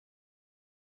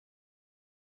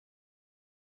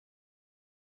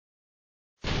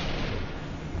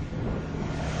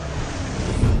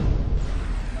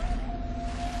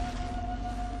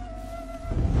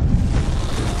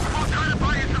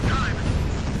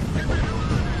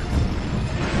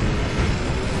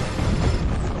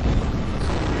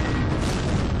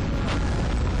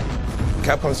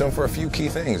Capcom's known for a few key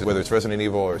things, whether it's Resident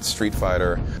Evil or it's Street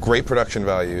Fighter. Great production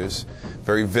values,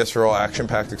 very visceral,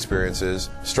 action-packed experiences,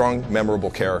 strong,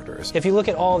 memorable characters. If you look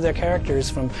at all of their characters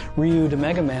from Ryu to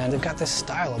Mega Man, they've got this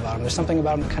style about them. There's something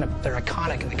about them they're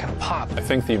iconic and they kind of pop. I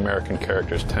think the American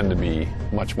characters tend to be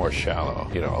much more shallow.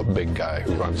 You know, a big guy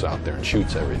who runs out there and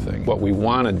shoots everything. What we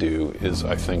want to do is,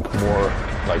 I think, more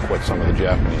like what some of the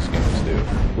Japanese games do.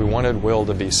 We wanted Will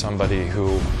to be somebody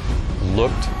who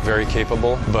looked very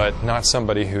capable, but not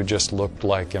somebody who just looked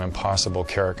like an impossible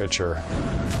caricature.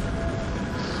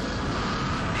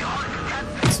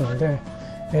 ですの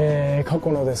で、過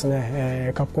去のです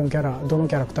ね、カプコンキャラどの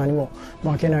キャラクターにも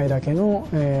負けないだけの、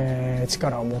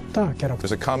力を持ったキャラクター。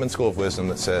 There's a common school of wisdom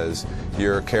that says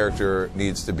your character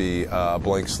needs to be a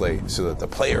blank slate so that the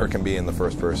player can be in the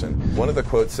first person. One of the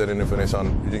quotes that Infinite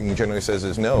Son generally says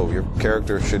is, no, your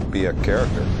character should be a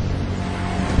character.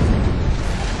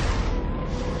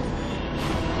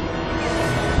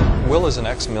 Will is an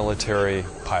ex-military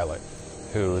pilot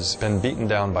who's been beaten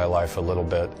down by life a little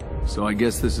bit. So I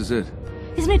guess this is it.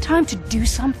 Isn't it time to do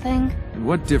something?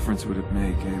 What difference would it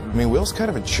make, Ava? I mean, Will's kind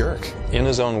of a jerk. In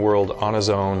his own world, on his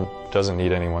own, doesn't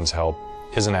need anyone's help,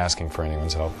 isn't asking for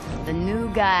anyone's help. The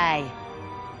new guy.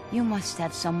 You must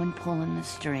have someone pulling the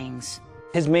strings.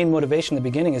 His main motivation in the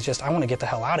beginning is just, I want to get the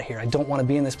hell out of here. I don't want to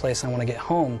be in this place. I want to get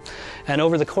home. And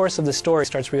over the course of the story, he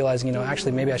starts realizing, you know,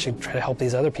 actually maybe I should try to help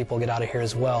these other people get out of here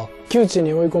as well. 窮地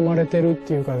に追い込まれてるっ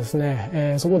ていうかです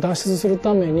ね、そこを脱出する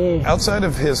ために。 Outside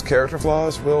of his character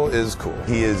flaws, Will is cool.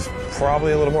 He is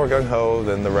probably a little more gung-ho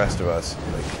than the rest of us.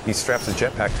 Like, he straps a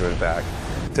jetpack to his back.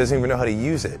 Doesn't even know how to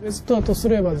use it. ベストだとす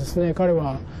ればですね、彼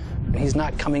は He's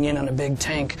not coming in on a big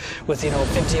tank with, you know,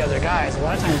 50 other guys. A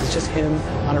lot of times it's just him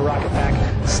on a rocket pack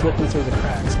slipping through the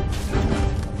cracks.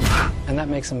 And that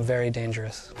makes him very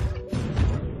dangerous.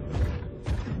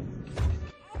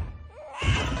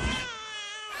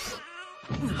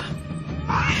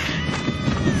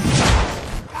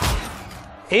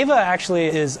 Ava actually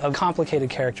is a complicated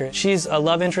character. She's a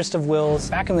love interest of Will's.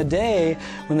 Back in the day,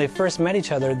 when they first met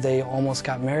each other, they almost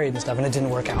got married and stuff, and it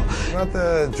didn't work out. Not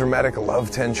the dramatic love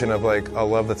tension of like a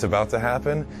love that's about to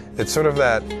happen. It's sort of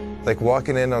that, like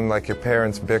walking in on like your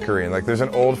parents bickering. Like there's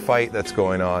an old fight that's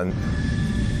going on.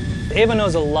 Ava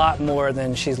knows a lot more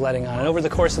than she's letting on, and over the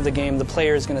course of the game, the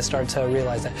player is going to start to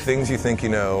realize that. Things you think you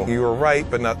know, you were right,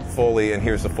 but not fully, and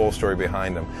here's the full story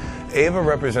behind them. Ava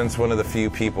represents one of the few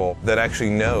people that actually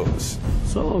knows.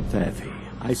 So, Taffy,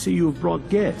 I see you've brought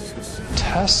guests.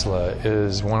 Tesla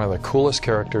is one of the coolest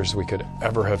characters we could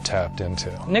ever have tapped into.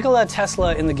 Nikola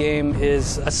Tesla in the game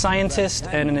is a scientist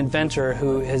and an inventor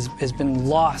who has been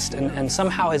lost and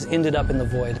somehow has ended up in the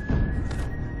void.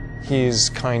 He's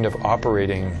kind of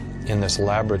operating in this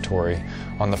laboratory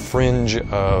on the fringe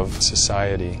of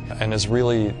society and is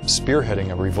really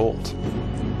spearheading a revolt.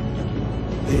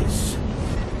 This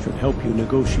should help you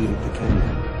negotiate the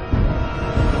canyon.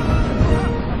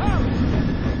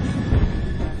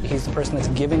 He's the person that's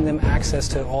giving them access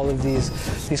to all of these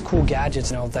cool gadgets,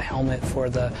 you know, the helmet for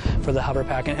the hover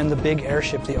pack and the big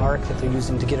airship, the Ark that they're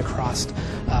using to get across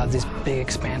these big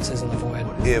expanses in the void.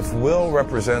 If Will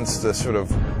represents the sort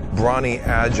of brawny,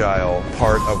 agile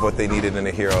part of what they needed in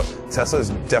a hero, Tesla is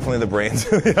definitely the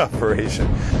brains of the operation.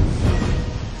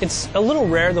 It's a little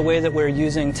rare the way that we're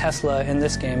using Tesla in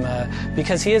this game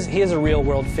because he is a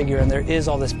real-world figure and there is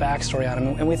all this backstory on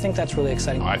him, and we think that's really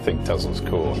exciting. I think Tesla's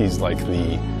cool. He's like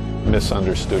the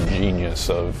misunderstood genius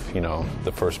of, you know,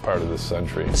 the first part of this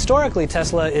century. Historically,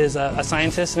 Tesla is a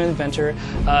scientist and an inventor.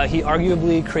 He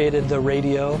arguably created the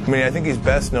radio. I mean, I think he's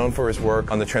best known for his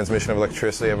work on the transmission of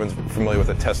electricity. Everyone's familiar with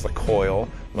the Tesla coil.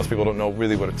 Most people don't know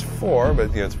really what it's for, but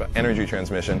you know, it's about energy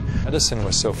transmission. Edison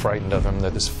was so frightened of him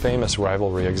that this famous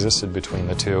rivalry existed between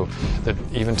the two that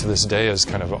even to this day is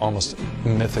kind of almost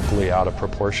mythically out of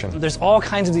proportion. There's all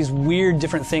kinds of these weird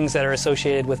different things that are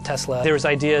associated with Tesla. There was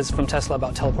ideas from Tesla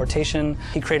about teleportation.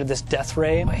 He created this death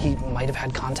ray. He might have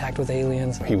had contact with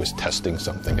aliens. He was testing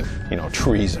something and, you know,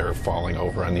 trees are falling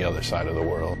over on the other side of the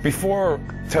world. Before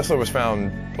Tesla was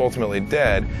found ultimately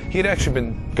dead, he had actually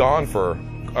been gone for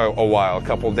a while, a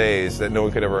couple days that no one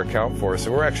could ever account for.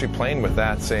 So we're actually playing with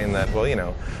that, saying that, well, you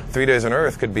know, 3 days on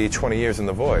Earth could be 20 years in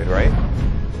the void, right?